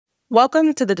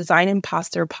Welcome to the Design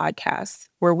Imposter podcast,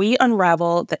 where we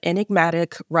unravel the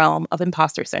enigmatic realm of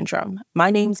imposter syndrome.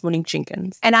 My name's Monique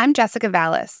Jenkins. And I'm Jessica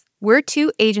Vallis. We're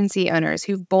two agency owners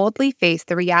who've boldly faced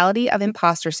the reality of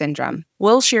imposter syndrome.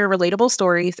 We'll share relatable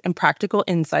stories and practical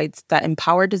insights that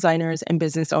empower designers and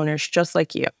business owners just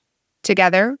like you.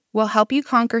 Together, we'll help you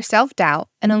conquer self-doubt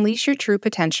and unleash your true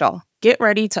potential. Get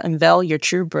ready to unveil your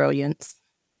true brilliance.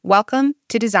 Welcome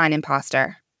to Design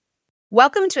Imposter.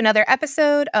 Welcome to another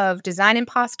episode of Design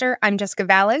Imposter. I'm Jessica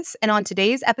Vallis, and on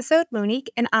today's episode,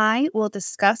 Monique and I will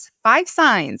discuss 5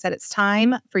 signs that it's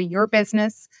time for your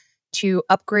business to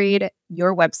upgrade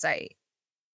your website.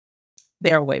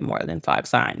 There are way more than 5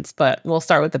 signs, but we'll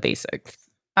start with the basics.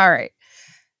 All right.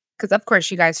 Because, of course,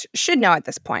 you guys should know at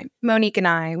this point, Monique and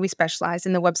I, we specialize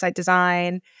in the website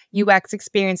design, UX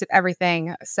experience, and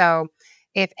everything. So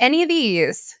if any of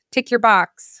these tick your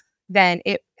box, then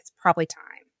it's probably time.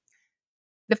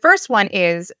 The first one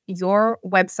is your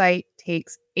website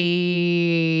takes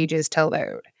ages to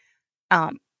load.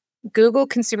 Google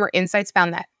Consumer Insights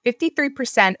found that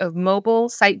 53% of mobile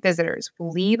site visitors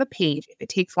will leave a page if it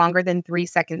takes longer than 3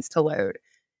 seconds to load.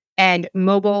 And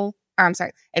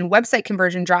website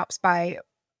conversion drops by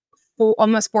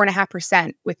almost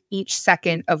 4.5% with each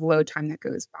second of load time that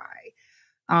goes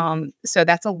by. So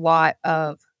that's a lot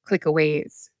of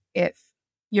click-aways if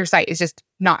your site is just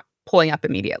not pulling up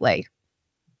immediately.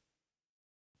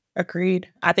 Agreed.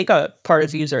 I think a part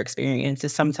of user experience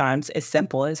is sometimes as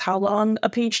simple as how long a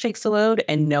page takes to load,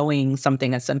 and knowing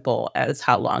something as simple as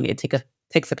how long it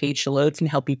takes a page to load can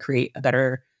help you create a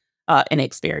better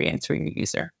experience for your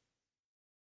user.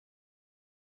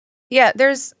 Yeah,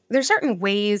 there's certain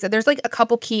ways. There's like a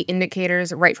couple key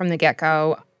indicators right from the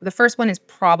get-go. The first one is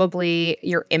probably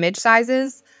your image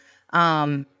sizes.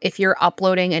 If you're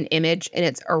uploading an image in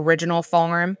its original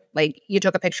form, like you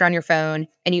took a picture on your phone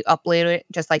and you upload it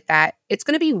just like that, it's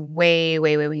going to be way,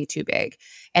 way, way, way too big.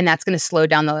 And that's going to slow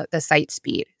down the site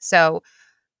speed. So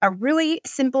a really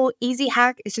simple, easy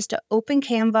hack is just to open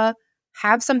Canva,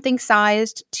 have something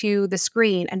sized to the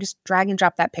screen, and just drag and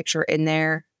drop that picture in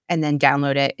there and then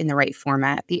download it in the right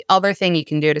format. The other thing you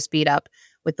can do to speed up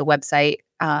with the website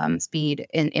speed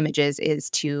in images is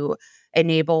to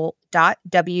enable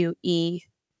 .webp,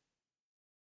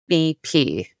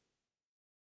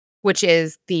 which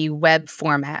is the web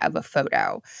format of a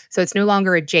photo. So it's no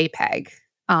longer a JPEG.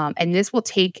 And this will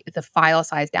take the file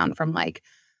size down from like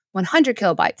 100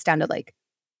 kilobytes down to like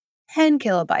 10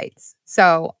 kilobytes.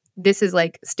 So this is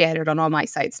like standard on all my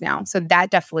sites now. So that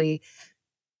definitely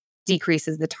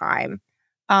decreases the time.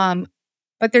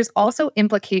 But there's also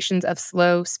implications of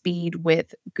slow speed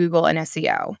with Google and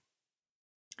SEO.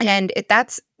 And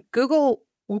Google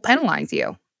will penalize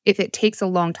you if it takes a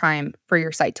long time for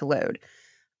your site to load.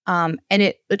 And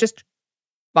it just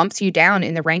bumps you down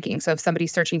in the ranking. So if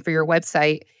somebody's searching for your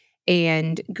website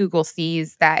and Google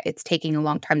sees that it's taking a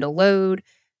long time to load,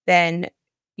 then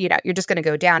you're just going to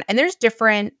go down. And there's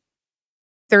different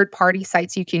third-party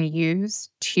sites you can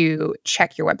use to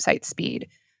check your website speed.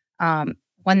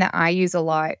 One that I use a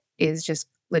lot is just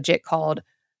legit called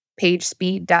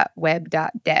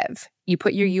pagespeed.web.dev. You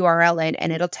put your URL in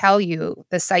and it'll tell you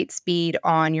the site speed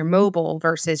on your mobile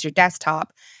versus your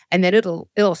desktop, and then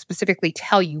it'll specifically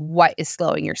tell you what is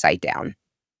slowing your site down.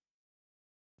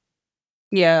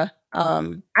 Yeah.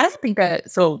 I think that,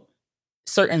 so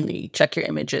certainly check your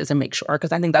images and make sure,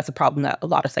 because I think that's a problem that a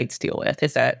lot of sites deal with,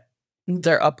 is that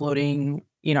they're uploading,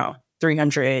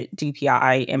 300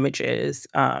 DPI images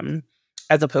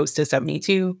as opposed to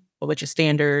 72, which is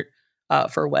standard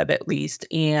for web at least.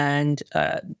 And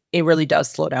it really does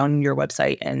slow down your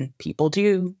website, and people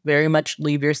do very much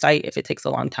leave your site if it takes a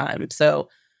long time. So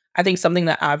I think something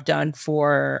that I've done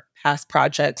for past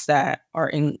projects that are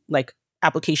in like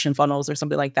application funnels or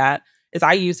something like that is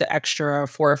I use the extra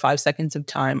 4 or 5 seconds of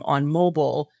time on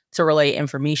mobile to relay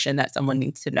information that someone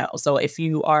needs to know. So if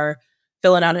you are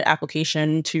filling out an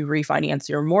application to refinance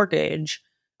your mortgage,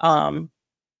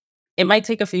 it might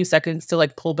take a few seconds to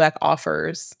like pull back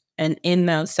offers. And in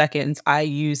those seconds, I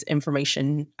use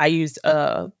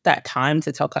that time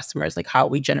to tell customers like how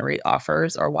we generate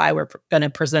offers or why we're going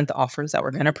to present the offers that we're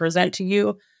going to present to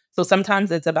you. So sometimes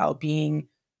it's about being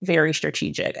very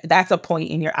strategic. That's a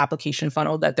point in your application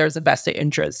funnel that there's a vested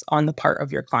interest on the part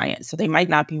of your client. So they might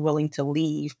not be willing to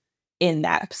leave in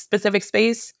that specific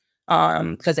space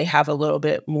because they have a little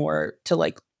bit more to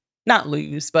like not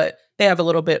lose, but they have a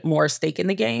little bit more stake in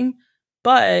the game.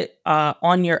 But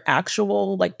on your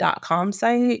actual like .com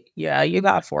site, yeah, you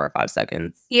got 4 or 5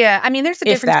 seconds. Yeah, I mean, there's a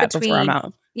difference between before I'm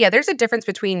out. Yeah, there's a difference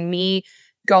between me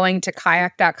going to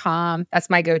kayak.com, that's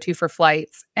my go-to for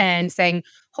flights, and saying,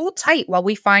 hold tight while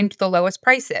we find the lowest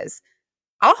prices.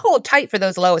 I'll hold tight for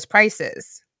those lowest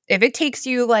prices. If it takes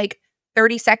you like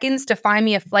 30 seconds to find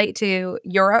me a flight to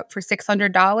Europe for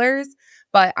 $600,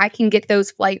 but I can get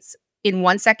those flights in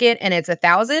 1 second and it's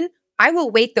 1,000, I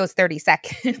will wait those 30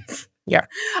 seconds. Yeah.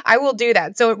 I will do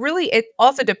that. So it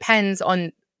also depends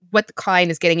on what the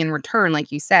client is getting in return,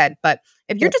 like you said. But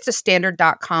if you're just a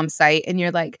standard.com site and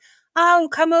you're like, oh,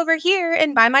 come over here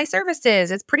and buy my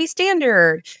services, it's pretty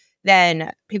standard,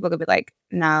 then people could be like,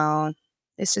 no,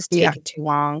 it's just Yeah. taking too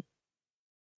long.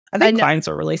 I think clients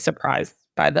are really surprised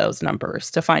by those numbers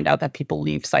to find out that people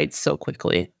leave sites so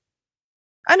quickly.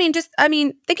 I mean,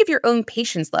 think of your own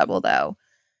patience level, though.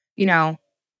 You know,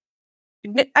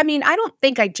 I mean, I don't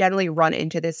think I generally run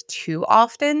into this too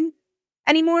often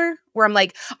anymore where I'm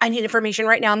like, I need information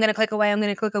right now. I'm going to click away. I'm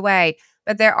going to click away.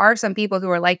 But there are some people who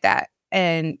are like that.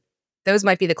 And those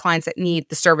might be the clients that need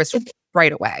the service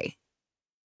right away.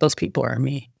 Those people are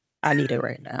me. I need it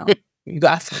right now. You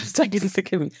got 5 seconds to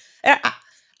give me.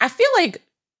 I feel like,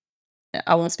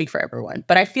 I won't speak for everyone,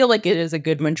 but I feel like it is a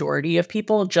good majority of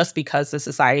people just because the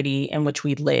society in which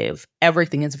we live,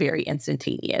 everything is very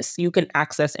instantaneous. You can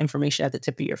access information at the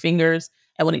tip of your fingers.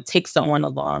 And when it takes takes a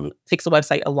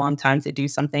website a long time to do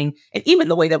something, and even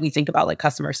the way that we think about like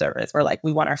customer service, we're like,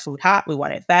 we want our food hot, we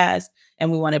want it fast,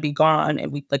 and we want to be gone.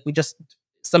 And we just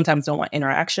sometimes don't want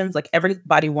interactions. Like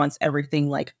everybody wants everything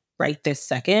like right this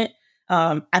second.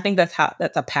 I think that's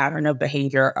a pattern of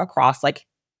behavior across like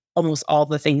almost all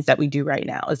the things that we do right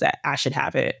now is that I should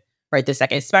have it right this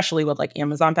second, especially with like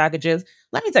Amazon packages.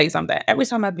 Let me tell you something. Every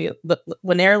time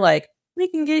when they're like, we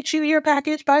can get you your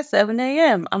package by 7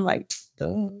 a.m. I'm like,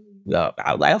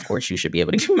 of course you should be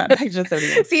able to get my package at 7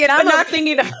 a.m. See, and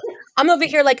I'm over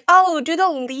here like, oh, do the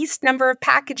least number of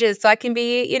packages so I can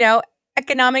be,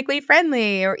 economically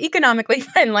friendly or economically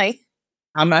friendly.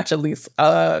 I'm at least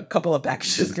a couple of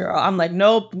packages, girl. I'm like,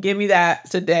 nope, give me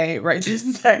that today, right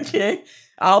this second.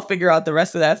 I'll figure out the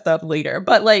rest of that stuff later.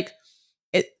 But like,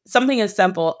 something as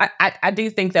simple. I do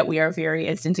think that we are a very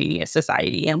instantaneous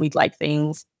society, and we'd like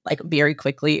things like very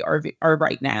quickly or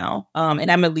right now. And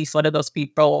I'm at least one of those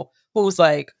people who's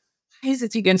like, why is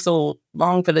it taking so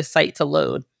long for the site to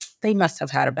load? They must have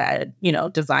had a bad,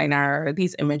 designer.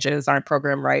 These images aren't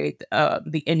programmed right.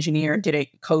 The engineer didn't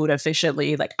code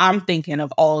efficiently. Like I'm thinking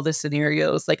of all the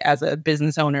scenarios, like as a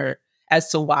business owner, as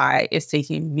to why it's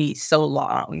taking me so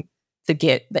long to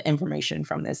get the information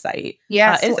from this site.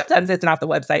 Yes. And sometimes it's not the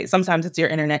website. Sometimes it's your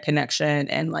internet connection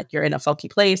and like you're in a funky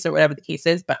place or whatever the case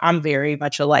is. But I'm very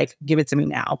much give it to me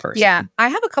now person. Yeah. I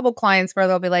have a couple clients where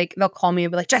they'll call me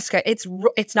and be like, Jessica,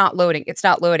 it's not loading. It's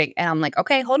not loading. And I'm like,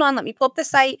 okay, hold on. Let me pull up the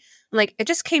site. I'm like, it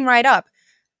just came right up.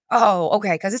 Oh,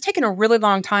 okay. Because it's taken a really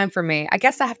long time for me. I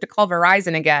guess I have to call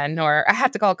Verizon again, or I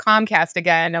have to call Comcast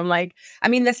again. I'm like, I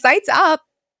mean, the site's up.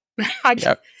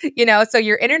 Yep. So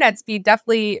your internet speed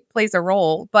definitely plays a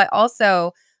role, but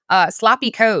also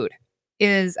sloppy code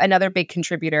is another big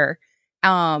contributor.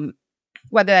 Whether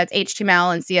that's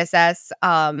HTML and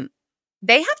CSS,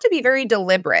 they have to be very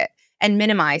deliberate and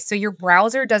minimized. So your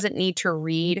browser doesn't need to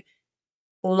read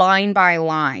line by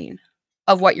line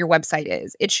of what your website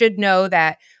is. It should know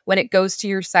that when it goes to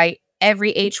your site,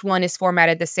 every H1 is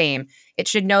formatted the same. It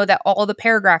should know that all the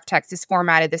paragraph text is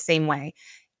formatted the same way.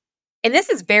 And this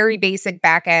is very basic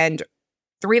backend,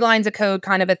 3 lines of code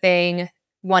kind of a thing,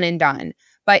 one and done.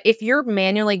 But if you're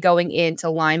manually going into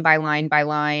line by line by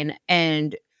line,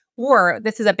 or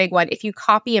this is a big one, if you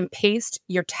copy and paste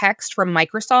your text from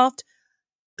Microsoft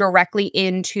directly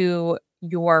into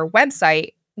your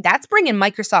website, that's bringing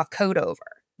Microsoft code over.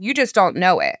 You just don't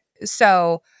know it.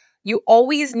 So you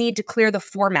always need to clear the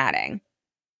formatting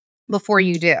before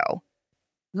you do.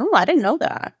 No, I didn't know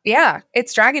that. Yeah,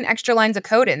 it's dragging extra lines of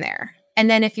code in there. And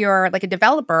then if you're like a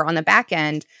developer on the back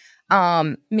end,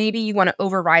 maybe you want to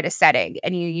override a setting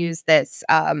and you use this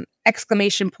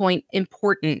exclamation point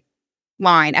important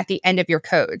line at the end of your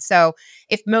code. So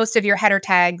if most of your header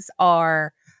tags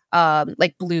are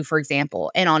like blue, for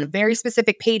example, and on very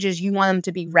specific pages, you want them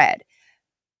to be red.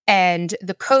 And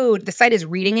the site is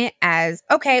reading it as,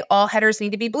 okay, all headers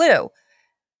need to be blue.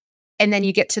 And then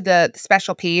you get to the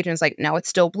special page and it's like, no, it's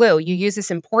still blue. You use this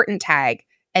important tag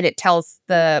and it tells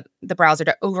the browser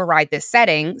to override this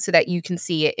setting so that you can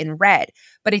see it in red.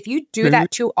 But if you do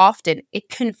that too often, it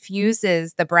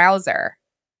confuses the browser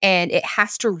and it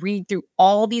has to read through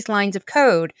all these lines of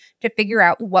code to figure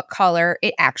out what color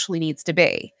it actually needs to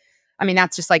be. I mean,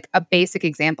 that's just like a basic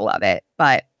example of it,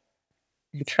 but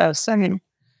interesting.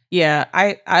 Yeah,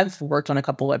 I've worked on a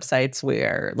couple websites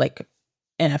where like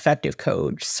ineffective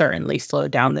code certainly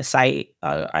slowed down the site.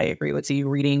 I agree with you.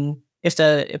 Reading if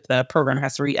the program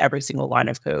has to read every single line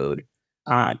of code,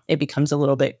 it becomes a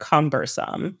little bit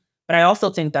cumbersome. But I also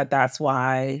think that that's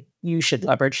why you should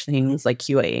leverage things like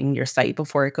QAing your site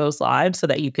before it goes live, so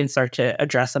that you can start to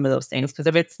address some of those things. Because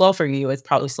if it's slow for you, it's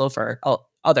probably slow for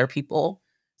other people.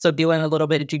 So doing a little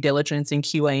bit of due diligence and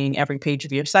QAing every page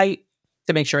of your site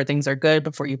to make sure things are good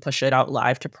before you push it out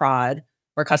live to prod,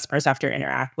 where customers have to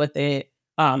interact with it.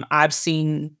 I've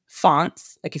seen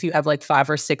fonts, like if you have like 5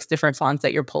 or 6 different fonts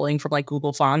that you're pulling from like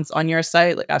Google Fonts on your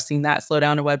site, like I've seen that slow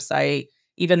down a website,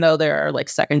 even though there are like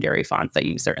secondary fonts that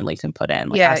you certainly can put in.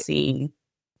 Like I've Yeah. seen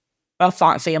a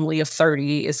font family of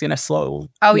 30 is going to slow,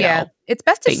 Oh, yeah. It's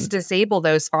best to things. just disable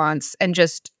those fonts and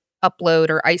just upload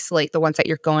or isolate the ones that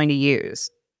you're going to use.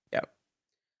 Yeah.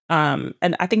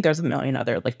 And I think there's a million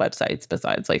other like websites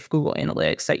besides like Google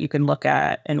Analytics that you can look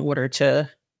at in order to,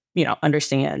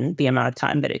 understand the amount of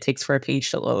time that it takes for a page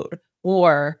to load.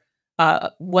 Or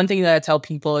one thing that I tell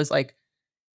people is like,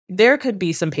 there could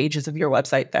be some pages of your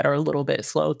website that are a little bit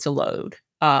slow to load.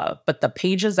 But the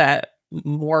pages that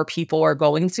more people are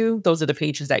going to, those are the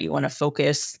pages that you want to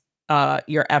focus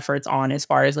your efforts on, as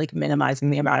far as like minimizing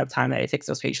the amount of time that it takes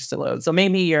those pages to load. So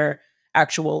maybe your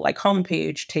actual like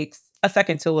homepage takes a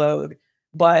second to load,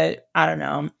 but I don't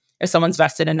know, if someone's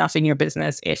vested enough in your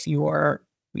business, if your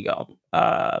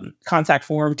contact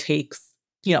form takes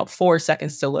 4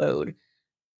 seconds to load,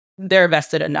 they're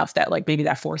vested enough that like maybe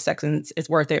that 4 seconds is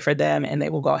worth it for them, and they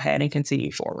will go ahead and continue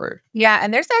forward. Yeah,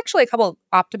 and there's actually a couple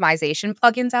optimization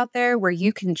plugins out there where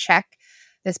you can check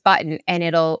this button and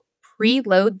it'll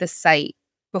preload the site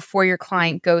before your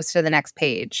client goes to the next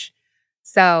page.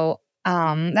 So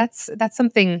that's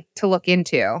something to look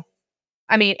into.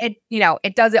 I mean,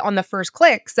 it does it on the first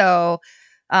click, so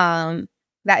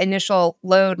that initial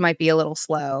load might be a little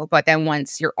slow, but then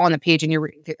once you're on the page and you're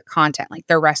reading through the content, like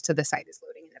the rest of the site is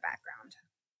loading in the background.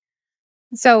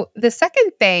 So the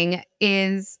second thing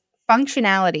is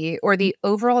functionality or the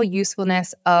overall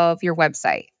usefulness of your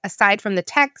website. Aside from the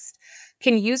text,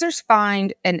 can users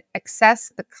find and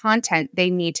access the content they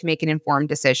need to make an informed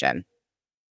decision?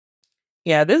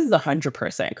 Yeah, this is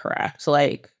 100% correct. So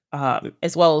like,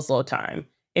 as well as load time.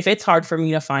 If it's hard for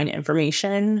me to find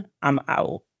information, I'm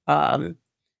out.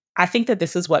 I think that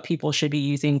this is what people should be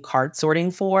using card sorting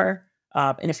for.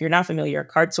 And if you're not familiar,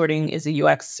 card sorting is a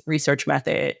UX research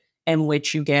method in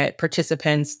which you get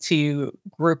participants to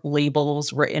group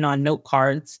labels written on note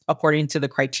cards according to the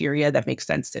criteria that makes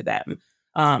sense to them.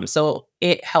 So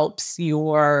it helps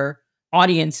your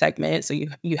audience segment. So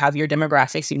you have your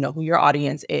demographics, you know who your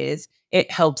audience is.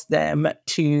 It helps them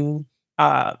to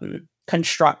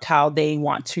construct how they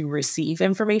want to receive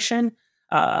information.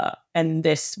 And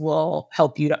this will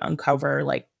help you to uncover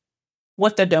like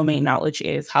what the domain knowledge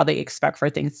is, how they expect for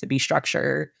things to be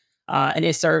structured. And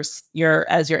it serves your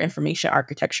information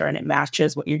architecture, and it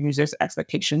matches what your users'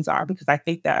 expectations are. Because I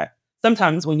think that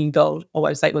sometimes when you build a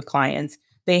website with clients,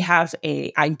 they have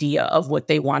a idea of what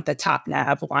they want the top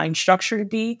nav line structure to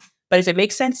be. But if it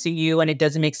makes sense to you and it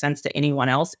doesn't make sense to anyone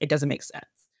else, it doesn't make sense.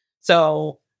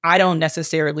 So I don't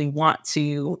necessarily want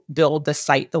to build the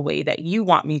site the way that you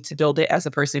want me to build it as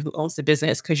a person who owns the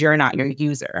business, because you're not your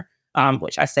user,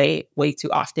 which I say way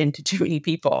too often to too many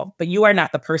people. But you are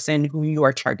not the person who you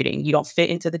are targeting. You don't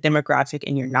fit into the demographic,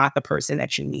 and you're not the person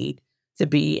that you need to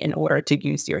be in order to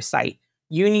use your site.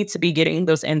 You need to be getting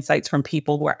those insights from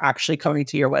people who are actually coming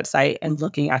to your website and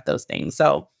looking at those things.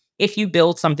 So if you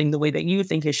build something the way that you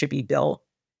think it should be built,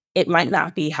 it might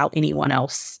not be how anyone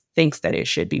else thinks that it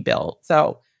should be built.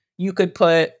 So you could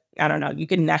put, I don't know, you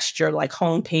can nest your like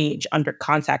homepage under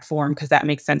contact form because that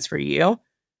makes sense for you.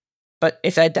 But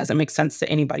if that doesn't make sense to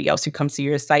anybody else who comes to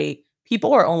your site,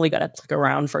 people are only going to click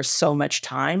around for so much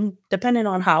time, depending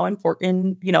on how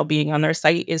important, being on their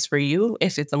site is for you.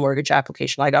 If it's a mortgage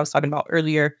application, like I was talking about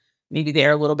earlier, maybe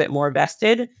they're a little bit more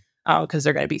vested because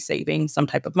they're going to be saving some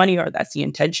type of money, or that's the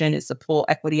intention, is to pull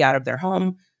equity out of their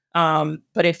home.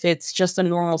 But if it's just a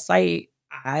normal site,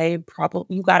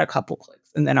 you got a couple clicks,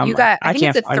 and then I'm like, I I think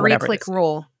can't it's a find whatever 3-click this is.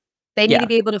 rule. They need to Yeah.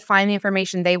 be able to find the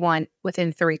information they want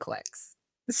within 3 clicks.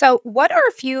 So, what are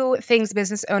a few things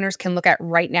business owners can look at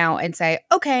right now and say,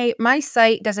 okay, my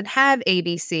site doesn't have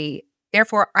ABC,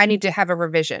 therefore I need to have a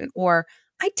revision, or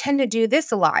I tend to do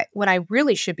this a lot when I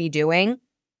really should be doing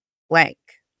blank?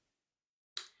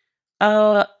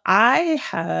 I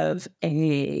have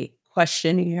a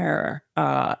question here,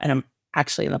 and I'm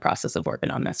actually in the process of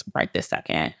working on this right this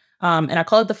second. And I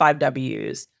call it the 5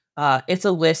 Ws. It's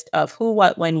a list of who,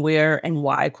 what, when, where, and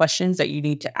why questions that you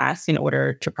need to ask in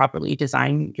order to properly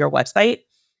design your website.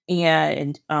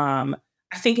 And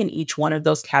I think in each one of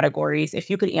those categories, if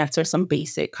you could answer some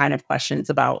basic kind of questions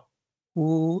about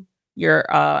who your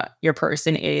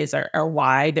person is, or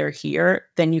why they're here,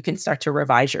 then you can start to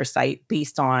revise your site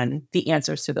based on the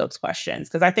answers to those questions.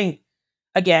 Because I think,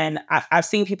 again, I've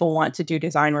seen people want to do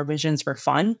design revisions for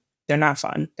fun. They're not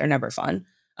fun. They're never fun.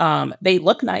 They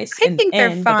look nice I in the think they're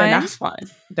end, but they're fun. not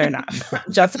fun. They're not fun.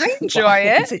 Just I enjoy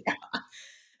fun. it.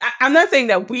 I'm not saying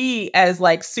that we, as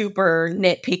like super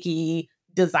nitpicky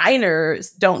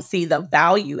designers, don't see the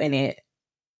value in it,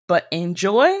 but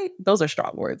enjoy, those are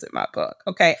strong words in my book.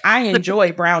 Okay. I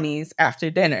enjoy brownies after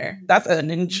dinner. That's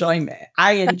an enjoyment.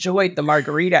 I enjoyed the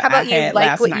margarita How I about you had like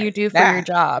last what you night. do for your That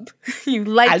job? You I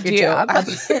like your do. job.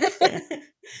 It's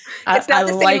I not the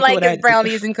same like like what I as do.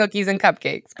 brownies and cookies and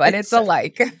cupcakes, but it's a Exactly.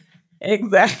 like.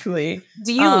 Exactly.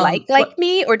 Do you like But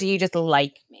me or do you just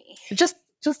like me? just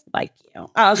like you.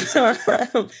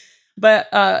 But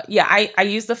yeah, I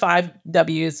use the 5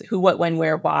 W's: who, what, when,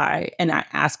 where, why, and I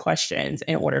ask questions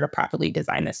in order to properly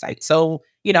design the site. So,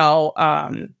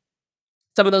 some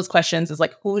of those questions is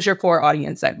like, who's your core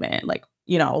audience segment? Like,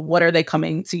 what are they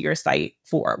coming to your site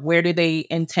for? Where do they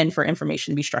intend for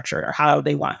information to be structured, or how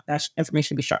they want that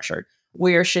information to be structured?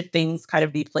 Where should things kind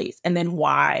of be placed? And then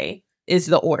why is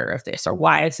the order of this, or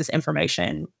why is this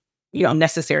information,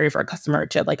 necessary for a customer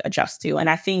to like adjust to? And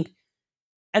I think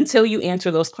until you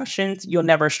answer those questions, you'll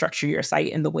never structure your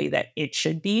site in the way that it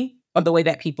should be, or the way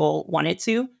that people want it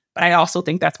to. But I also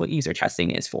think that's what user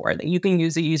testing is for. That you can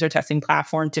use a user testing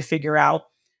platform to figure out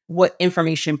what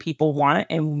information people want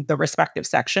in the respective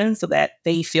sections so that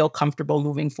they feel comfortable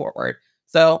moving forward.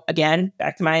 So again,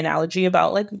 back to my analogy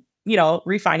about like,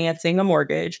 refinancing a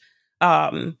mortgage.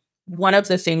 One of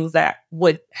the things that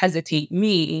would hesitate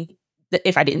me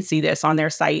if I didn't see this on their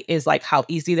site is like how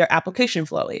easy their application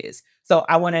flow is. So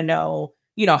I want to know,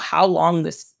 how long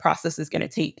this process is going to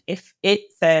take. If it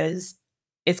says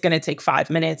it's going to take 5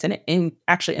 minutes and it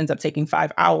actually ends up taking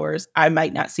 5 hours, I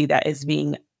might not see that as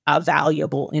being a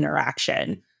valuable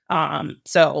interaction.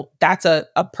 So that's a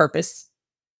purpose.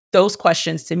 Those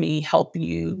questions to me help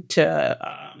you to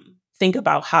think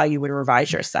about how you would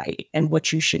revise your site and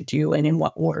what you should do and in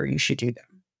what order you should do them.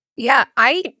 Yeah,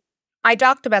 I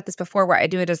talked about this before where I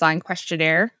do a design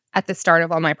questionnaire at the start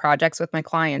of all my projects with my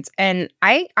clients. And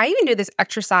I even do this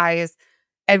exercise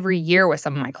every year with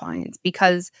some of my clients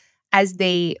because as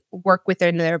they work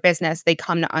within their business, they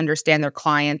come to understand their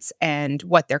clients and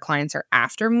what their clients are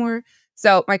after more.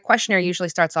 So my questionnaire usually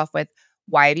starts off with,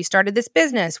 why have you started this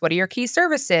business? What are your key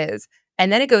services? And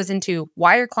then it goes into,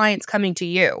 why are clients coming to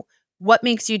you? What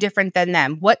makes you different than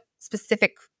them? What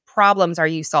specific problems are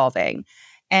you solving?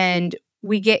 And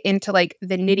we get into like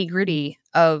the nitty gritty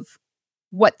of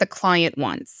what the client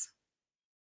wants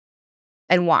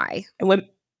and why. And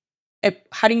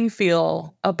how do you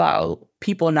feel about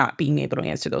people not being able to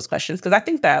answer those questions? Because I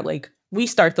think that like we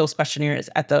start those questionnaires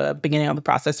at the beginning of the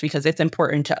process because it's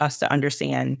important to us to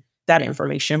understand that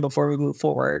information before we move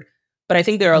forward. But I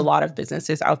think there are a lot of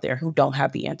businesses out there who don't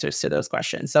have the answers to those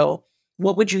questions. So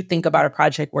what would you think about a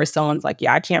project where someone's like,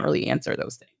 yeah, I can't really answer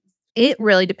those things? It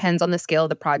really depends on the scale of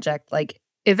the project. Like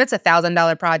if it's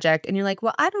 $1,000 project and you're like,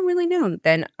 well, I don't really know,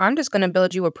 then I'm just going to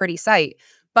build you a pretty site.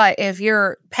 But if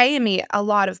you're paying me a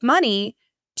lot of money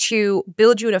to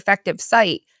build you an effective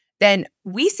site, then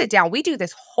we sit down, we do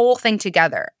this whole thing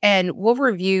together and we'll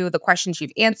review the questions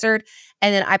you've answered.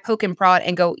 And then I poke and prod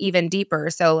and go even deeper.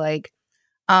 So like,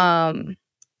 I'm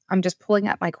just pulling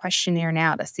up my questionnaire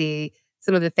now to see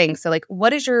some of the things. So like,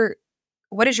 what is your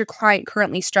client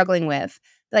currently struggling with?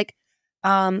 Like,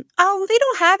 oh, they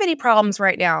don't have any problems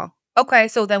right now. Okay,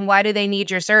 so then why do they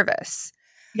need your service?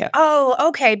 Yeah. Oh,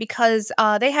 okay, because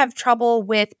they have trouble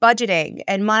with budgeting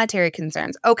and monetary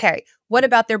concerns. Okay, what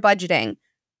about their budgeting?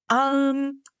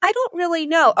 I don't really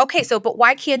know. Okay, so but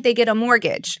why can't they get a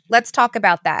mortgage? Let's talk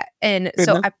about that. And Good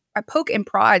so enough. I poke and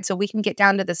prod so we can get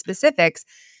down to the specifics,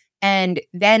 and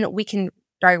then we can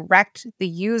direct the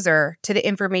user to the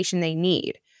information they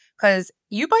need. Because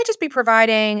you might just be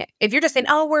providing, if you're just saying,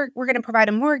 oh, we're going to provide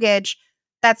a mortgage,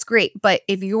 that's great. But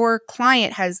if your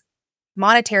client has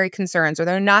monetary concerns or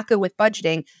they're not good with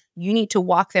budgeting, you need to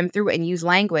walk them through and use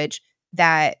language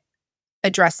that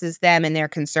addresses them and their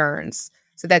concerns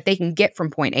so that they can get from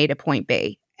point A to point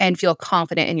B and feel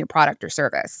confident in your product or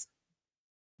service.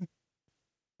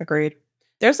 Agreed.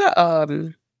 There's I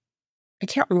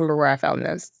can't remember where I found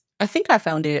this. I think I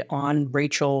found it on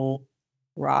Rachel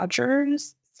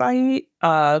Rogers' site,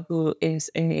 who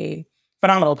is a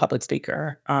phenomenal public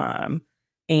speaker.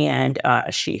 And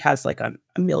she has like a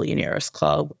millionaires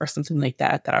club or something like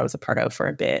that I was a part of for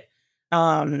a bit.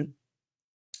 Um,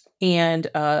 And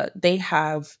they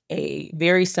have a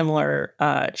very similar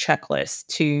checklist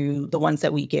to the ones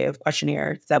that we give,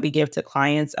 questionnaires that we give to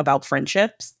clients about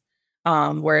friendships,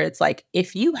 where it's like,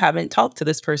 if you haven't talked to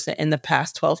this person in the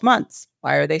past 12 months,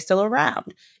 why are they still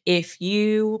around? If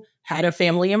you had a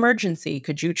family emergency,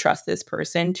 could you trust this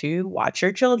person to watch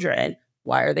your children?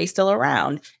 Why are they still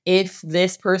around? If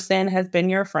this person has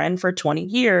been your friend for 20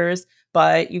 years,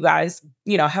 but you guys,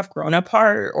 have grown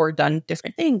apart or done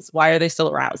different things, why are they still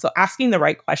around? So asking the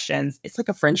right questions, it's like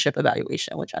a friendship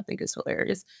evaluation, which I think is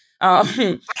hilarious. I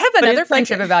have But another it's like,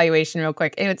 friendship evaluation real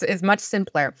quick. It's much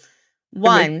simpler. okay,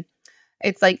 One,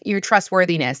 it's like your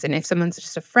trustworthiness. And if someone's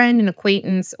just a friend, an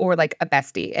acquaintance, or like a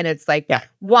bestie, and it's like, yeah,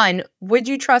 one, would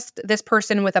you trust this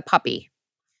person with a puppy?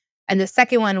 And the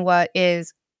second one,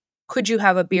 could you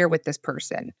have a beer with this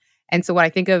person? And so when I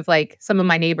think of like some of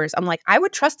my neighbors, I'm like, I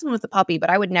would trust them with a puppy, but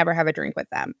I would never have a drink with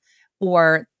them.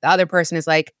 Or the other person is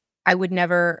like, I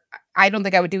don't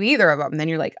think I would do either of them. And then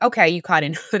you're like, okay, you kind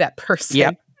of know that yeah,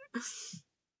 person.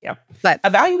 yeah. But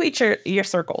Evaluate your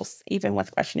circles, even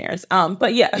with questionnaires.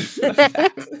 But yeah,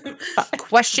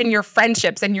 question your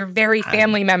friendships and your very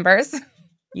family members.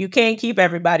 you can't keep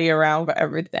everybody around for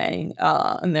everything.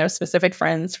 And there are specific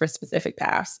friends for specific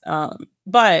paths.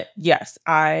 But yes,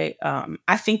 I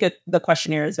think the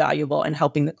questionnaire is valuable in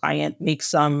helping the client make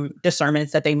some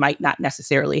discernments that they might not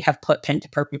necessarily have put pen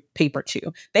to paper to.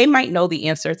 They might know the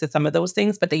answer to some of those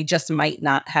things, but they just might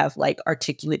not have like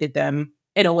articulated them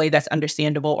in a way that's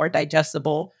understandable or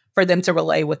digestible for them to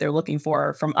relay what they're looking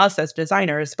for from us as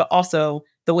designers, but also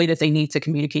the way that they need to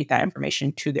communicate that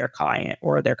information to their client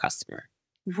or their customer.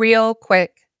 Real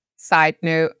quick side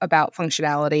note about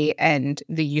functionality and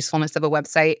the usefulness of a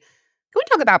website. Can we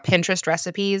talk about Pinterest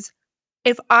recipes?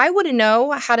 If I want to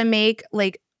know how to make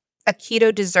like a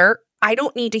keto dessert, I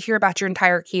don't need to hear about your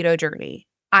entire keto journey.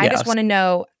 I just Yes. want to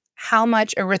know how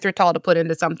much erythritol to put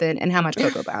into something and how much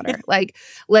cocoa powder. Like,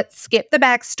 let's skip the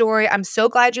backstory. I'm so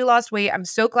glad you lost weight. I'm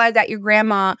so glad that your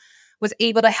grandma was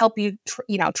able to help you,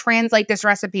 translate this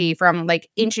recipe from like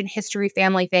ancient history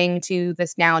family thing to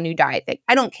this now new diet thing.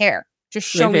 I don't care. Just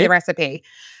show me the recipe.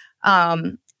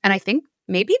 And I think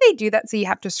maybe they do that so you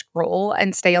have to scroll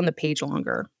and stay on the page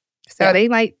longer. So Yeah. they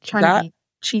might try That to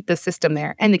cheat the system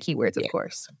there and the keywords, of yeah.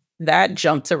 course. That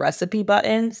jump to recipe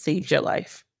button saves your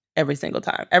life every single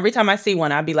time. Every time I see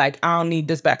one, I'd be like, I don't need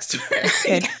this backstory.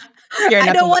 Care I don't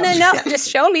nothing want about to know. that. Just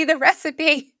show me the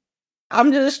recipe.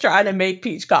 I'm just trying to make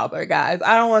peach cobbler, guys.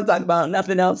 I don't want to talk about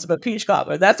nothing else but peach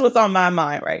cobbler. That's what's on my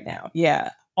mind right now.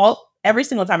 Yeah. Every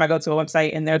single time I go to a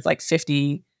website and there's like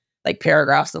 50 like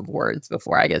paragraphs of words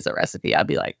before I get the recipe, I'd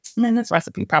be like, man, this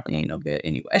recipe probably ain't no good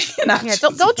anyway. And I Yeah,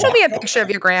 just don't show me a walk picture of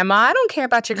your grandma. I don't care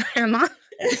about your grandma.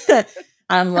 away.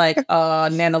 I'm like,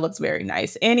 Nana looks very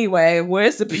nice. Anyway,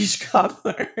 where's the peach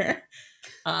cobbler?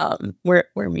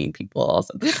 We're mean people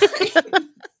also.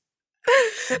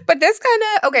 But this kind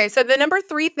of okay. So the number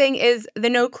 3 thing is the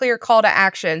no clear call to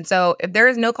action. So if there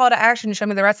is no call to action, show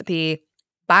me the recipe.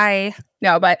 Bye.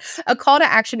 No, but a call to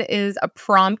action is a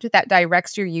prompt that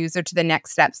directs your user to the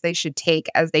next steps they should take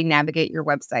as they navigate your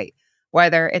website.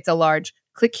 Whether it's a large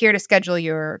click here to schedule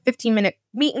your 15-minute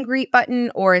meet and greet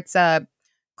button, or it's a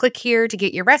click here to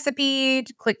get your recipe,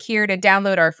 click here to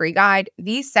download our free guide.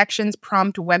 These sections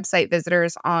prompt website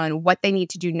visitors on what they need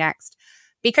to do next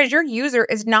because your user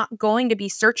is not going to be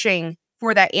searching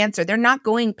for that answer. They're not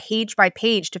going page by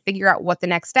page to figure out what the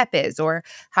next step is or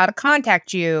how to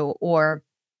contact you or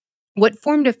what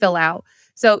form to fill out.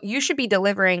 So you should be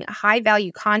delivering high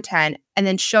value content and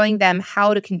then showing them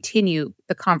how to continue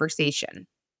the conversation.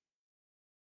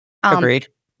 Um, Agreed.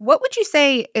 what would you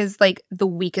say is like the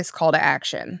weakest call to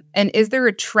action? And is there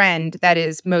a trend that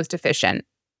is most efficient?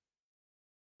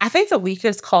 I think the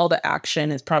weakest call to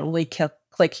action is probably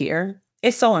click here.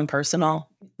 It's so impersonal.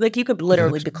 Like you could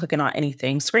literally be clicking on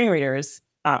anything. Screen readers,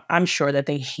 I'm sure that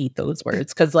they hate those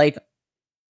words because, like,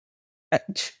 uh,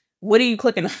 what are you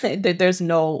clicking on? There's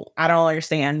no, I don't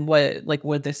understand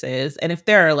what this is. And if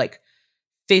there are like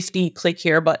 50 click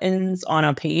here buttons on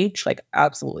a page, like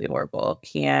absolutely horrible.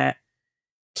 Can't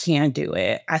do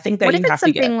it. I think that What if you it's have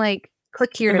to get. something like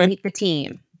click here to Okay. meet the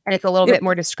team and it's a little Yep. bit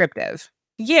more descriptive?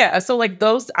 Yeah, so like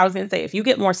those, I was gonna say, if you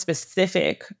get more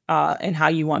specific in how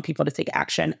you want people to take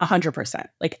action, 100%.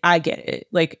 Like I get it.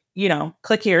 Like,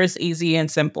 click here is easy and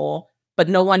simple, but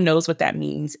no one knows what that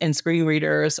means. And screen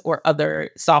readers or other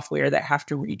software that have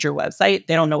to read your website,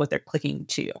 they don't know what they're clicking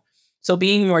to. So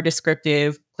being more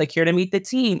descriptive, click here to meet the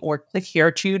team or click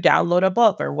here to download a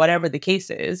book or whatever the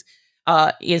case is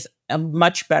a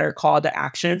much better call to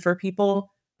action for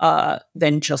people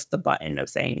than just the button of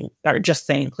saying or just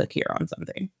saying click here on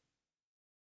something.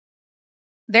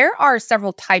 There are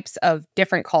several types of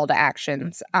different call to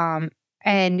actions,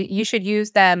 and you should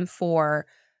use them for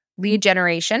lead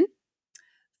generation,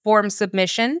 form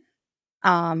submission.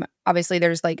 Obviously,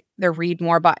 there's like the read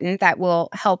more button that will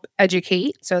help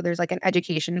educate. So there's like an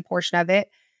education portion of it.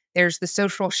 There's the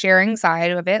social sharing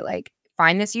side of it, like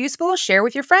find this useful, share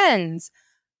with your friends.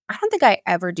 I don't think I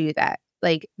ever do that.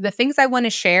 Like the things I want to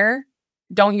share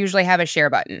don't usually have a share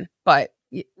button, but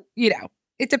you know,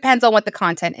 it depends on what the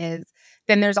content is.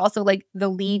 Then there's also like the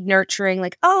lead nurturing,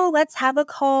 like, oh, let's have a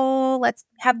call, let's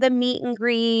have the meet and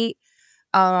greet.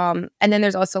 And then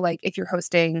there's also like if you're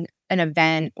hosting an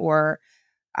event or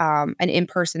an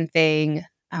in-person thing,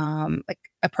 like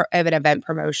an event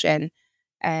promotion.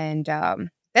 And then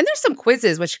there's some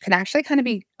quizzes, which can actually kind of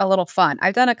be a little fun.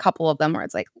 I've done a couple of them where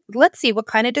it's like, let's see what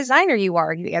kind of designer you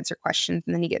are. You answer questions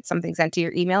and then you get something sent to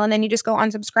your email and then you just go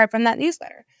unsubscribe from that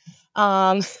newsletter.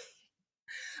 Um,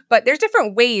 but there's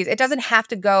different ways. It doesn't have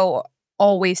to go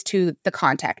always to the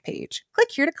contact page.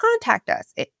 Click here to contact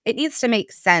us. It needs to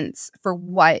make sense for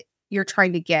what you're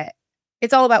trying to get.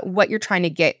 It's all about what you're trying to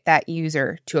get that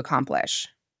user to accomplish.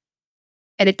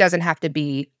 And it doesn't have to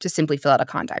be to simply fill out a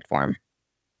contact form.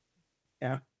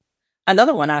 Yeah.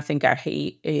 Another one I think I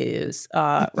hate is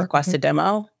request a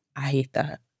demo. I hate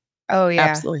that. Oh, yeah.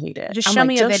 Absolutely hate it. Just I'm show like,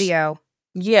 me a video.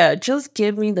 Yeah, just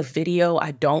give me the video.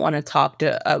 I don't want to talk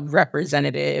to a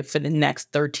representative for the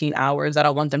next 13 hours. I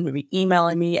don't want them to be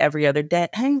emailing me every other day.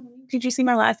 Hey, did you see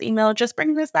my last email? Just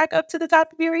bring this back up to the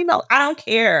top of your email. I don't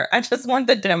care. I just want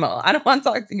the demo. I don't want to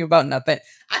talk to you about nothing.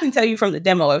 I can tell you from the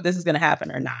demo if this is going to happen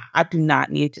or not. I do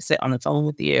not need to sit on the phone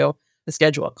with you to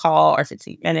schedule a call or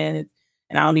 15 minutes.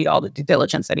 And I don't need all the due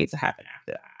diligence that needs to happen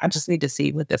after that. I just need to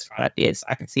see what this product is so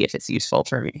I can see if it's useful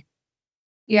for me.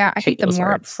 Yeah, I think the more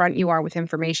words. upfront you are with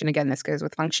information, again, this goes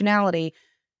with functionality,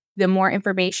 the more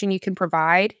information you can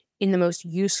provide in the most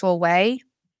useful way,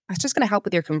 that's just going to help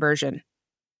with your conversion.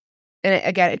 And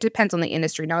again, it depends on the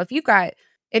industry. Now, if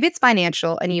it's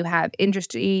financial and you have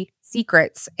industry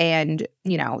secrets and,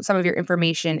 some of your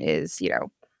information is,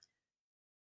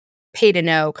 pay to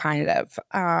know kind of,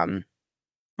 or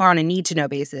on a need to know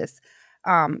basis,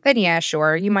 then yeah,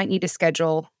 sure, you might need to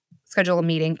schedule a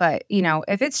meeting. But,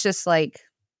 if it's just like,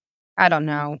 I don't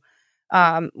know.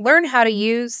 Learn how to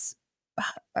use,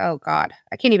 oh God,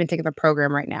 I can't even think of a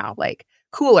program right now. Like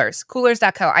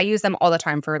coolers.co. I use them all the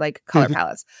time for like color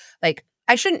palettes. Like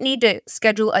I shouldn't need to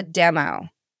schedule a demo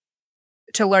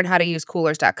to learn how to use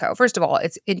coolers.co. First of all,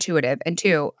 it's intuitive. And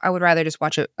two, I would rather just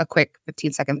watch a quick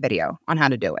 15-second video on how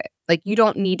to do it. Like you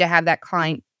don't need to have that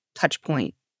client touch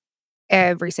point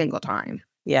every single time.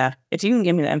 Yeah. If you can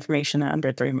give me the information in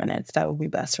under 3 minutes, that would be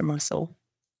best for my soul.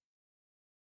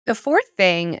 The fourth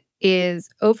thing is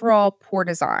overall poor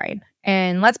design.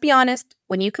 And let's be honest,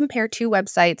 when you compare two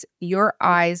websites, your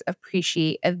eyes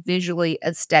appreciate a visually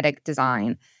aesthetic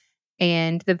design,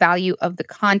 and the value of the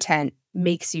content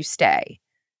makes you stay.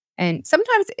 And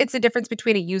sometimes it's a difference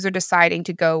between a user deciding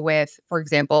to go with, for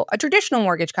example, a traditional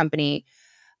mortgage company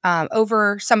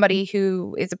over somebody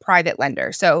who is a private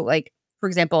lender. So, like, for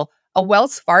example, a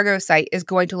Wells Fargo site is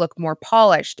going to look more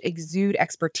polished, exude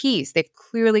expertise. They've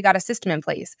clearly got a system in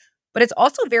place, but it's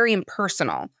also very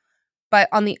impersonal. But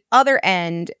on the other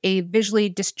end, a visually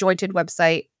disjointed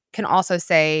website can also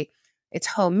say it's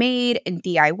homemade and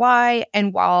DIY.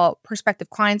 And while prospective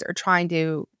clients are trying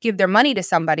to give their money to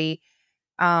somebody,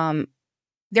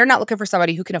 they're not looking for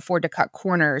somebody who can afford to cut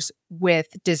corners with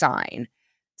design.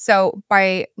 So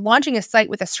by launching a site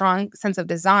with a strong sense of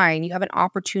design, you have an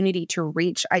opportunity to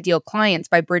reach ideal clients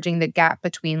by bridging the gap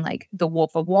between like the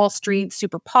Wolf of Wall Street,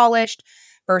 super polished,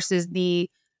 versus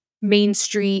the Main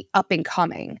Street up and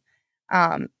coming.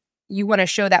 You want to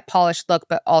show that polished look,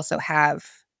 but also have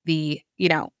the,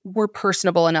 we're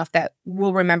personable enough that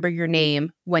we'll remember your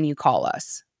name when you call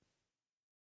us.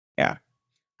 Yeah.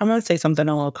 I'm going to say something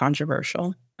a little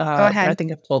controversial. Go But I ahead.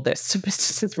 think I've told this to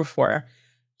businesses before.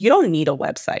 You don't need a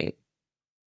website.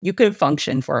 You could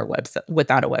function for a website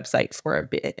without a website for a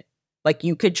bit. Like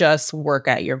you could just work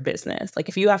at your business. Like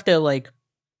if you have to like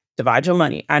divide your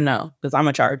money, I know because I'm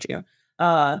gonna charge you.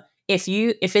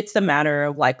 If it's the matter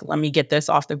of like, let me get this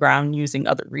off the ground using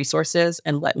other resources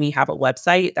and let me have a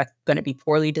website that's going to be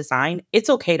poorly designed, it's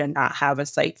okay to not have a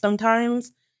site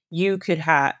sometimes. You could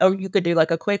do like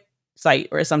a quick site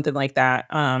or something like that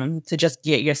to just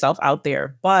get yourself out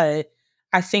there. But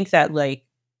I think that like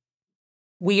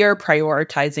we are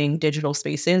prioritizing digital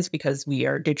spaces because we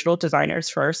are digital designers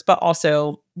first, but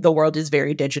also the world is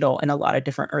very digital in a lot of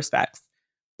different respects.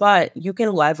 But you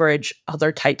can leverage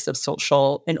other types of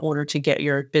social in order to get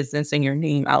your business and your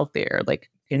name out there. Like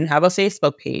You can have a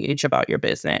Facebook page about your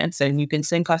business and you can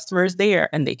send customers there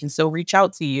and they can still reach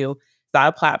out to you. It's not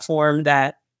a platform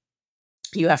that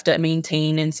you have to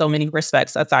maintain in so many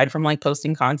respects aside from like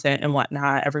posting content and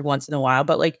whatnot every once in a while.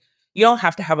 But like, you don't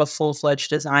have to have a full-fledged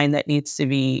design that needs to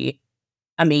be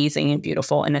amazing and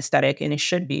beautiful and aesthetic. And it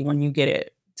should be when you get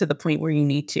it to the point where you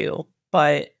need to.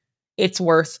 But it's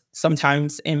worth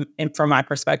sometimes, in from my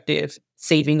perspective,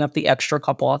 saving up the extra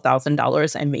couple of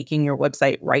 $1,000s and making your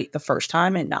website right the first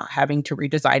time and not having to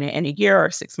redesign it in a year or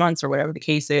 6 months or whatever the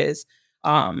case is.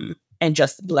 And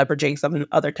just leveraging some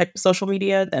other type of social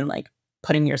media than like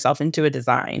putting yourself into a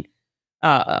design.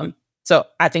 So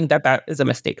I think that is a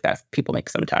mistake that people make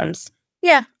sometimes.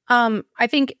 Yeah. I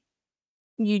think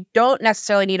you don't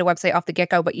necessarily need a website off the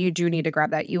get-go, but you do need to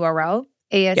grab that URL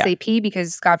Yeah. ASAP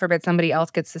because God forbid somebody else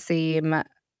gets the same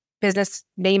business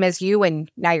name as you and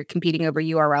now you're competing over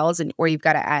URLs or you've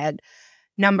got to add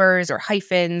numbers or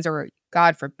hyphens or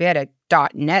God forbid a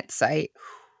 .net site.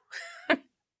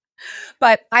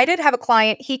 But I did have a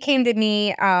client, he came to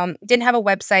me, didn't have a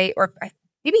website or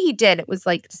maybe he did. It was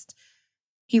like just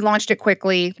he launched it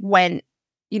quickly when,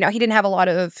 he didn't have a lot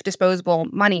of disposable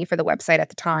money for the website at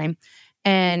the time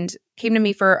and came to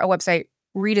me for a website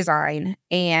redesign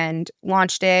and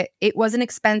launched it. It wasn't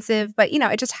expensive, but,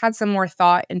 it just had some more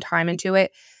thought and time into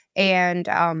it. And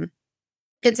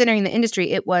considering the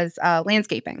industry, it was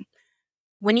landscaping.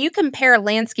 When you compare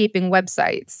landscaping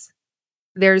websites,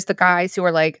 there's the guys who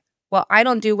are like, well, I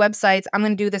don't do websites. I'm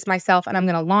going to do this myself and I'm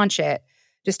going to launch it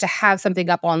just to have something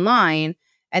up online.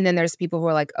 And then there's people who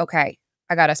are like, okay,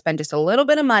 I got to spend just a little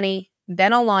bit of money.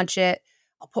 Then I'll launch it.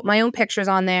 I'll put my own pictures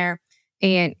on there.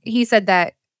 And he said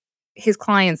that his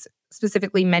clients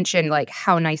specifically mentioned like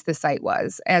how nice the site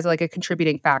was as like a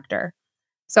contributing factor.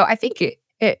 So I think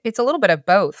it's a little bit of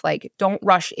both. Like, don't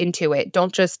rush into it.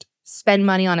 Don't just spend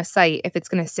money on a site if it's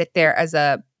going to sit there as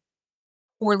a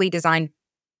poorly designed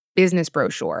business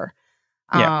brochure.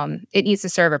 Yeah. It needs to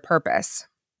serve a purpose.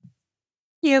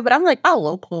 Yeah, but I'm like, I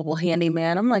love Global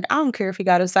Handyman. I'm like, I don't care if you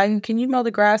got a site. Can you mow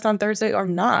the grass on Thursday or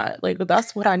not? Like,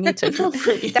 that's what I need to know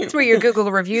for you. That's where your Google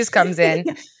reviews comes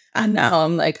in. I know.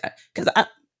 I'm like, because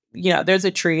there's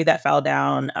a tree that fell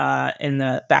down in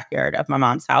the backyard of my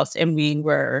mom's house, and we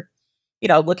were,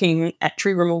 looking at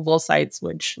tree removal sites,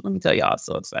 which let me tell y'all, is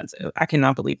so expensive. I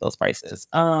cannot believe those prices.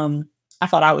 I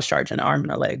thought I was charging an arm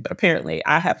and a leg, but apparently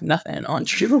I have nothing on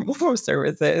tree removal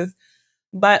services.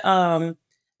 But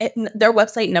their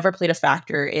website never played a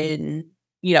factor in,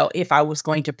 if I was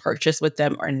going to purchase with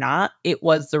them or not. It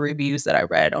was the reviews that I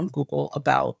read on Google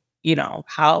about,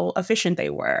 how efficient they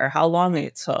were, how long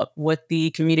it took, what the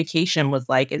communication was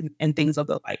like, and things of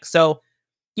the like. So,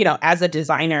 as a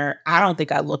designer, I don't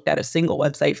think I looked at a single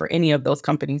website for any of those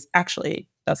companies. Actually,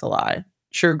 that's a lie.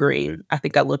 Sure Green. I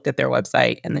think I looked at their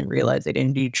website and then realized they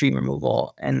didn't do tree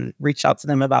removal and reached out to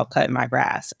them about cutting my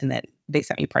grass. And then they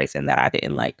sent me pricing that I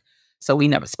didn't like. So we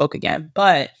never spoke again.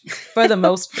 But for the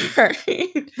most part,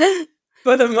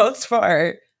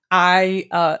 I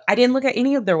didn't look at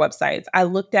any of their websites. I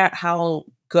looked at how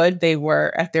good they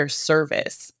were at their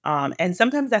service. And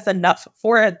sometimes that's enough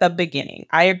for the beginning.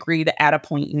 I agree that at a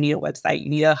point you need a website, you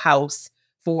need a house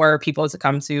for people to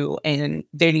come to, and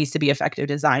there needs to be effective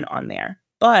design on there.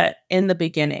 But in the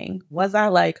beginning, was I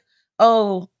like,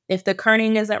 oh, if the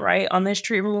kerning isn't right on this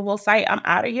tree removal site, I'm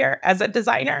out of here as a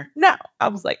designer? No. I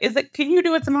was like, can you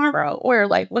do it tomorrow? Or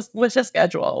like, what's your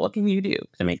schedule? What can you do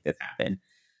to make this happen?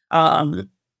 And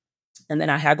then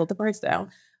I haggled the price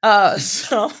down.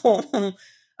 So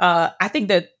I think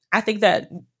that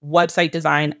website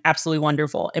design, absolutely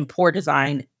wonderful, and poor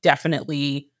design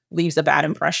definitely leaves a bad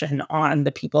impression on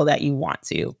the people that you want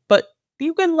to. But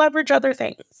you can leverage other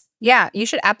things. Yeah, you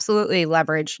should absolutely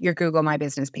leverage your Google My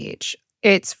Business page.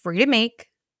 It's free to make.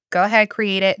 Go ahead,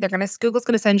 create it. Google's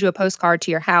gonna send you a postcard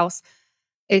to your house.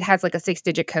 It has like a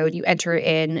 6-digit code. You enter it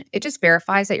in. It just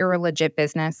verifies that you're a legit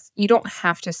business. You don't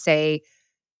have to say,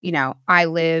 I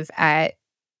live at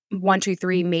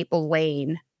 123 Maple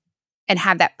Lane and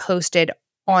have that posted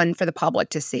on for the public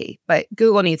to see. But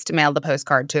Google needs to mail the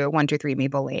postcard to 123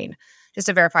 Maple Lane just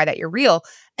to verify that you're real.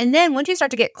 And then once you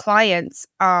start to get clients,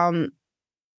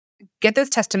 get those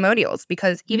testimonials,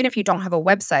 because even if you don't have a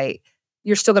website,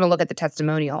 you're still going to look at the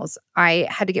testimonials. I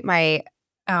had to get my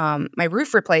my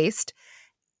roof replaced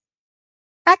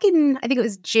back in, I think it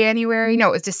was January. No,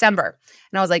 it was December.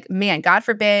 And I was like, man, God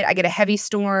forbid I get a heavy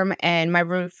storm and my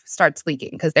roof starts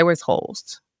leaking, because there was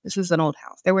holes. This was an old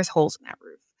house. There was holes in that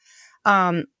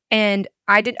roof. And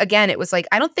I did, again, it was like,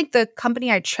 I don't think the company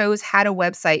I chose had a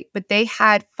website, but they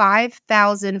had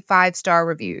 5,000 5-star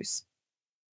reviews.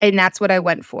 And that's what I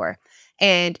went for.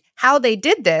 And how they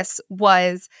did this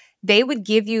was they would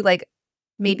give you like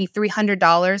maybe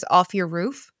 $300 off your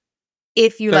roof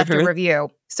if you left a review.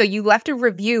 So you left a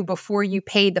review before you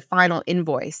paid the final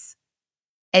invoice.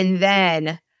 And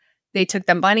then they took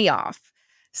the money off.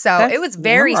 So it was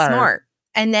very smart.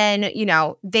 And then, you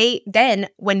know, then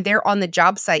when they're on the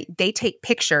job site, they take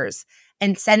pictures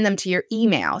and send them to your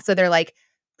email. So they're like,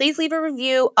 please leave a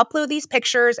review, upload these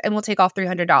pictures, and we'll take off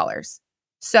 $300.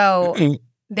 So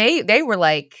they were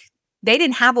like, they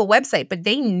didn't have a website, but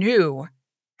they knew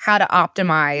how to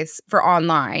optimize for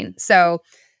online. So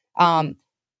I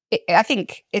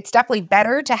think it's definitely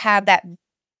better to have that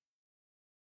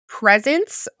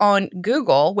presence on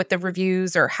Google with the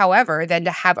reviews or however than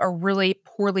to have a really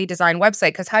poorly designed website.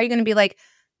 Because how are you going to be like,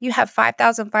 you have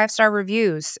 5,000 5-star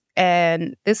reviews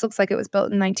and this looks like it was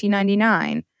built in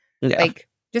 1999. Yeah. Like,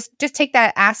 just take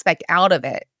that aspect out of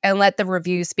it and let the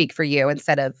reviews speak for you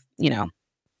instead of, you know,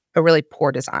 a really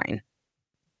poor design.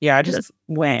 Yeah, I just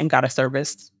went and got a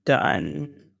service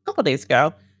done a couple days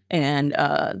ago. And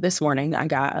this morning I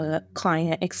got a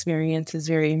client experience is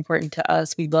very important to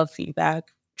us. We love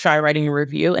feedback. Try writing a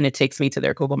review, and it takes me to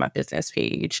their Google My Business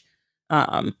page.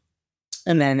 And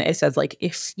then it says, like,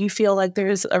 if you feel like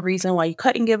there's a reason why you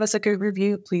couldn't give us a good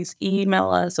review, please email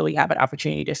us so we have an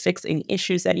opportunity to fix any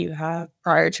issues that you have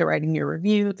prior to writing your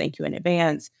review. Thank you in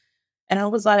advance. And I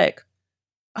was like,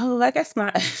 oh, I guess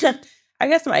my I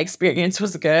guess my experience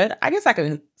was good. I guess I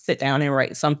can sit down and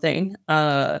write something.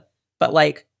 But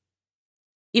like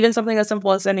even something as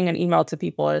simple as sending an email to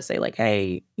people to say like,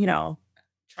 hey, you know,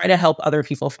 try to help other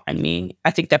people find me. I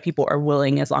think that people are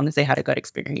willing as long as they had a good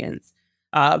experience.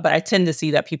 But I tend to see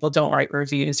that people don't write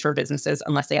reviews for businesses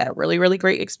unless they had a really, really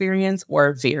great experience or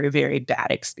a very, very bad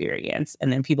experience.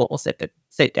 And then people will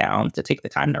sit down to take the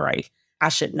time to write. I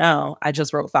should know. I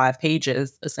just wrote 5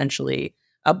 pages essentially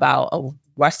about a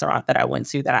restaurant that I went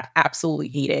to that I absolutely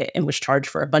hated and was charged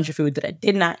for a bunch of food that I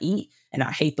did not eat. And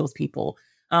I hate those people.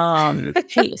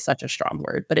 Hate is such a strong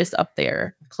word, but it's up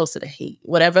there closer to hate.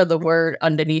 Whatever the word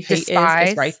underneath hate is,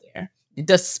 it's right there.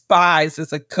 Despise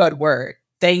is a good word.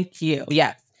 Thank you.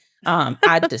 Yes.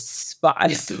 I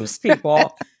despise those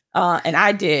people. And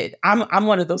I did. I'm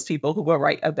one of those people who will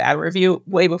write a bad review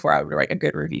way before I would write a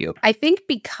good review. I think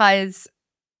because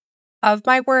of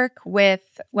my work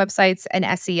with websites and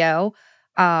SEO,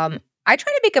 I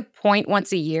try to make a point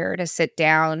once a year to sit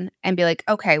down and be like,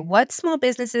 okay, what small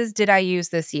businesses did I use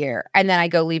this year? And then I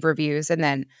go leave reviews. And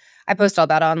then I post all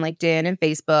that on LinkedIn and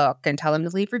Facebook and tell them to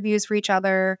leave reviews for each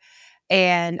other.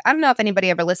 And I don't know if anybody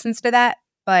ever listens to that,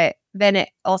 but then it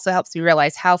also helps me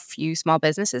realize how few small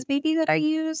businesses maybe that I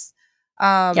use.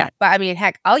 But I mean,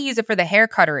 heck, I'll use it for the hair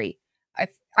cuttery.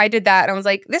 I did that and I was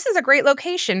like, this is a great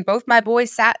location. Both my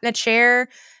boys sat in a chair,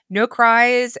 no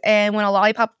cries. And when a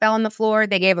lollipop fell on the floor,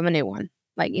 they gave them a new one.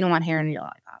 Like, you don't want hair in your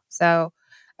lollipop. So,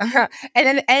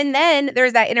 and then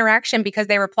there's that interaction because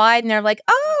they replied and they're like,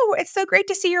 oh, it's so great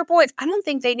to see your boys. I don't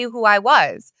think they knew who I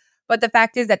was. But the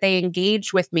fact is that they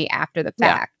engaged with me after the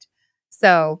fact. Yeah.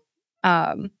 So,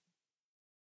 I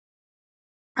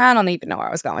don't even know where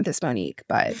I was going with this, Monique,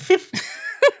 but...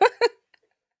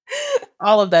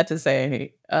 All of that to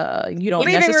say, you don't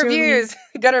leaving necessarily reviews,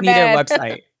 good or need bad. a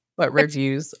website, but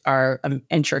reviews are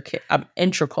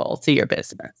integral to your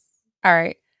business. All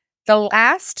right. The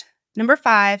last, number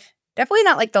 5, definitely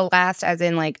not like the last as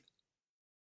in like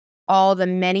all the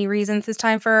many reasons it's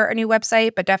time for a new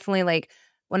website, but definitely like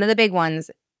one of the big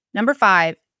ones. Number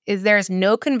 5 is there's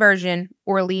no conversion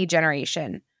or lead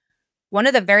generation. One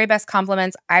of the very best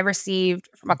compliments I received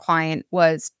from a client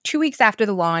was 2 weeks after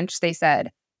the launch. They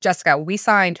said, Jessica, we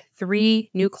signed 3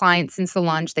 new clients since the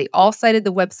launch. They all cited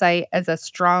the website as a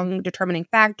strong determining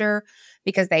factor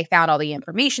because they found all the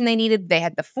information they needed. They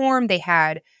had the form, they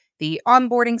had the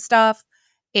onboarding stuff.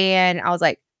 And I was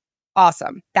like,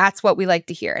 awesome. That's what we like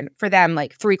to hear. And for them,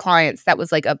 like 3 clients, that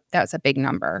was a big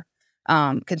number,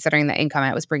 considering the income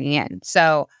I was bringing in.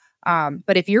 So,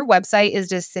 but if your website is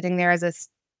just sitting there as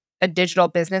a digital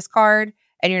business card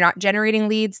and you're not generating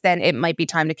leads, then it might be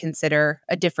time to consider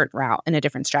a different route and a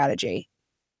different strategy.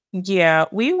 Yeah,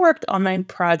 we worked on my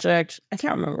project. I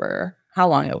can't remember how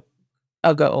long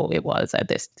ago it was at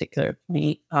this particular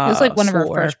point. It was like one of our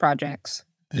first projects.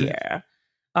 Yeah.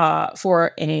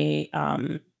 For a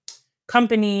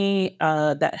company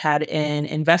that had an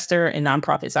investor and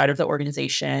nonprofit side of the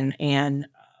organization. And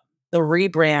the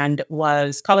rebrand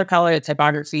was color palette,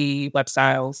 typography, web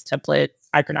styles, templates,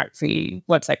 iconography,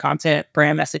 website content,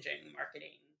 brand messaging,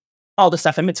 marketing, all the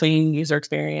stuff in between, user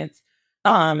experience.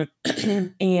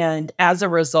 And as a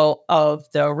result of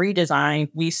the redesign,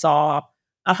 we saw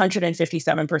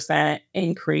 157%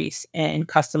 increase in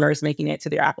customers making it to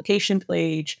their application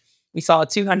page. we saw a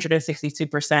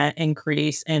 262%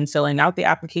 increase in filling out the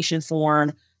application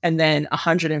form, and then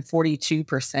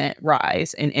 142%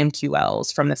 rise in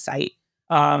MQLs from the site,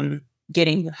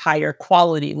 getting higher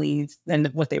quality leads than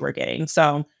what they were getting.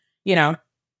 So, you know,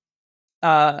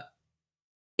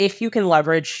 if you can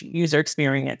leverage user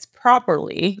experience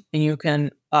properly and you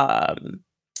can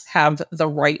have the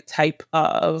right type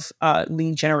of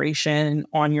lead generation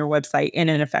on your website in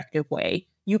an effective way,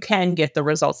 you can get the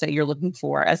results that you're looking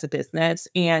for as a business.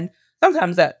 And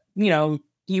sometimes that, you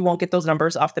won't get those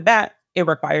numbers off the bat. It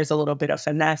requires a little bit of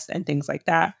finesse and things like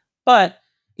that. But,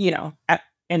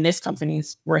 in this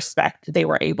company's respect, they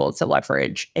were able to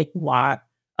leverage a lot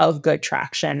of good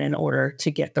traction in order to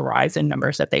get the rise in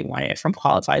numbers that they wanted from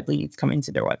qualified leads coming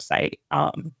to their website.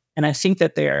 And I think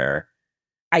that their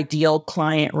ideal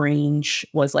client range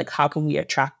was like, how can we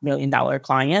attract $1 million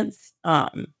clients?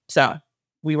 So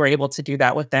we were able to do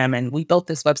that with them. And we built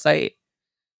this website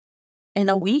in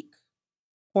a week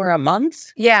or a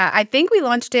month. Yeah, I think we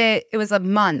launched it was a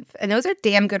month. And those are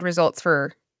damn good results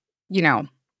for,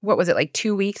 what was it, like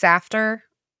 2 weeks after?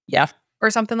 Yeah.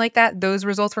 Or something like that. Those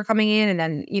results were coming in, and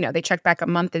then, they checked back a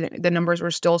month and the numbers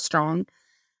were still strong.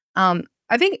 I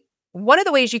think one of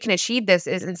the ways you can achieve this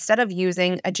is, instead of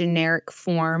using a generic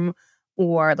form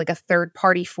or like a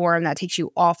third-party form that takes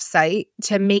you off-site,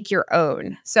 to make your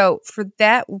own. So for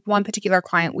that one particular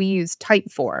client, we use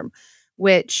Typeform,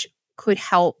 which could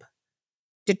help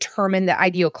determine the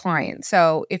ideal client.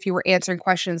 So if you were answering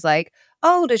questions like,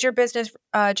 oh, does your business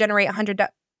generate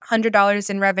 $100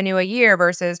 in revenue a year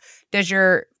versus does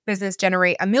your business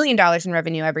generate $1 million in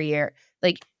revenue every year?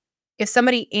 Like, if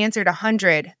somebody answered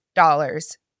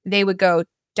 $100, they would go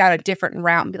down a different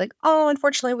route and be like, oh,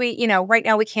 unfortunately, we, right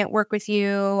now we can't work with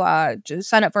you. Just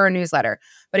sign up for our newsletter.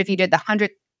 But if you did the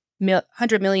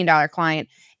 $100 million client,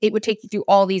 it would take you through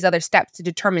all these other steps to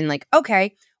determine, like,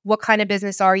 okay, what kind of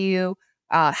business are you?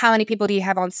 How many people do you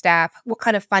have on staff? What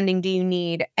kind of funding do you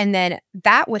need? And then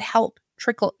that would help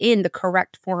trickle in the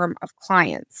correct form of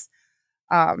clients,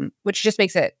 which just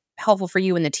makes it helpful for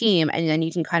you and the team. And then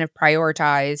you can kind of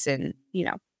prioritize and,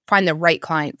 find the right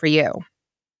client for you.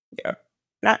 Yeah.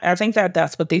 I think that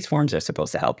that's what these forms are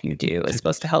supposed to help you do. It's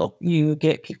supposed to help you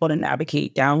get people to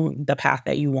navigate down the path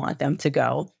that you want them to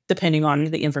go, depending on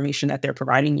the information that they're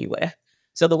providing you with.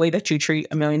 So the way that you treat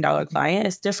 $1 million client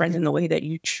is different than the way that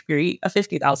you treat a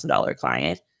 $50,000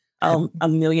 client.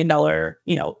 $1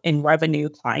 million, in revenue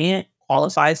client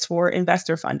qualifies for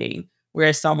investor funding,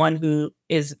 whereas someone who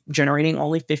is generating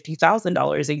only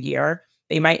 $50,000 a year,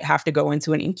 they might have to go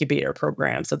into an incubator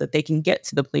program so that they can get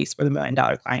to the place where the $1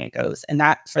 million client goes. And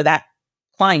that, for that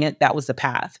client, that was the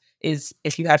path. Is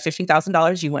if you had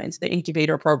 $50,000, you went into the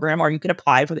incubator program, or you could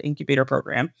apply for the incubator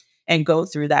program and go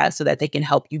through that so that they can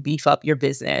help you beef up your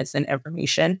business and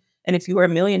information. And if you were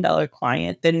 $1 million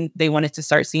client, then they wanted to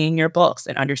start seeing your books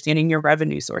and understanding your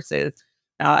revenue sources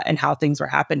and how things were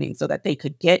happening so that they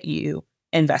could get you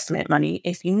investment money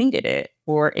if you needed it,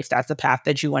 or if that's a path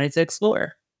that you wanted to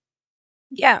explore.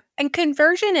 Yeah. And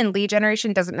conversion and lead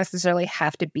generation doesn't necessarily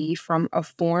have to be from a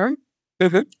form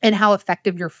and how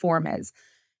effective your form is.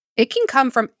 It can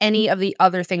come from any of the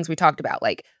other things we talked about,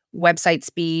 like website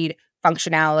speed,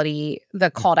 functionality, the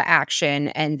call to action,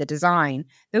 and the design.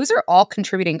 Those are all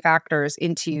contributing factors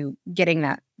into getting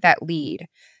that lead.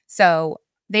 So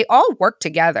they all work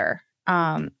together.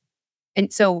 And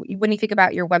so when you think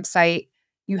about your website,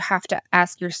 you have to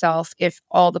ask yourself if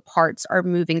all the parts are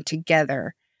moving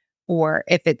together, or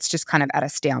if it's just kind of at a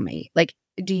stalemate. Like,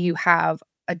 do you have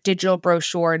a digital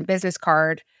brochure and business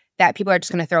card that people are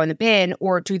just going to throw in the bin,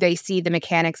 or do they see the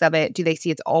mechanics of it? Do they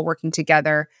see it's all working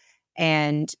together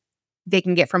and they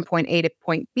can get from point A to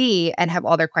point B and have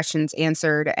all their questions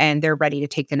answered and they're ready to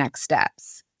take the next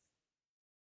steps?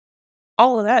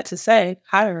 All of that to say,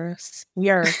 hire us. We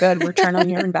are a good return on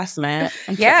your investment.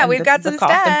 Yeah, we've got some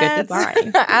stats.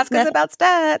 Ask us about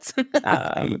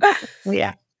stats.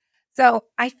 Yeah. So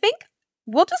I think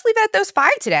we'll just leave it at those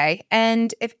 5 today.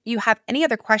 And if you have any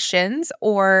other questions,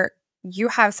 or you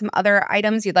have some other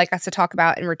items you'd like us to talk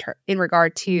about in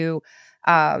regard to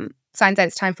signs that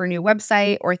it's time for a new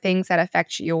website, or things that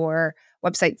affect your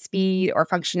website speed or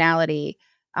functionality,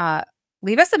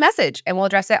 leave us a message and we'll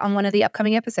address it on one of the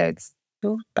upcoming episodes.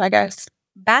 Cool. Bye, guys.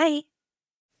 Bye.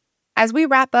 As we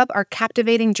wrap up our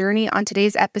captivating journey on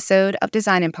today's episode of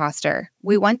Design Imposter,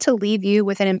 we want to leave you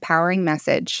with an empowering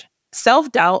message.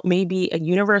 Self-doubt may be a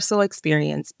universal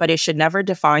experience, but it should never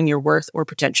define your worth or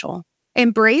potential.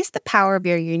 Embrace the power of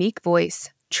your unique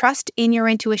voice, trust in your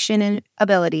intuition and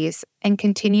abilities, and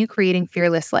continue creating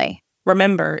fearlessly.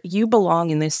 Remember, you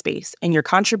belong in this space, and your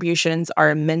contributions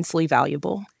are immensely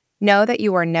valuable. Know that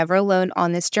you are never alone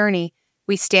on this journey.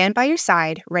 We stand by your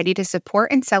side, ready to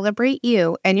support and celebrate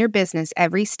you and your business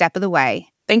every step of the way.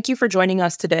 Thank you for joining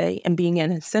us today and being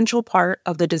an essential part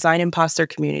of the Design Imposter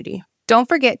community. Don't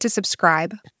forget to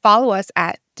subscribe, follow us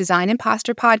at Design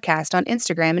Imposter Podcast on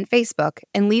Instagram and Facebook,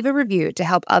 and leave a review to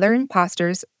help other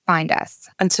imposters find us.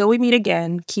 Until we meet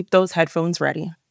again, keep those headphones ready.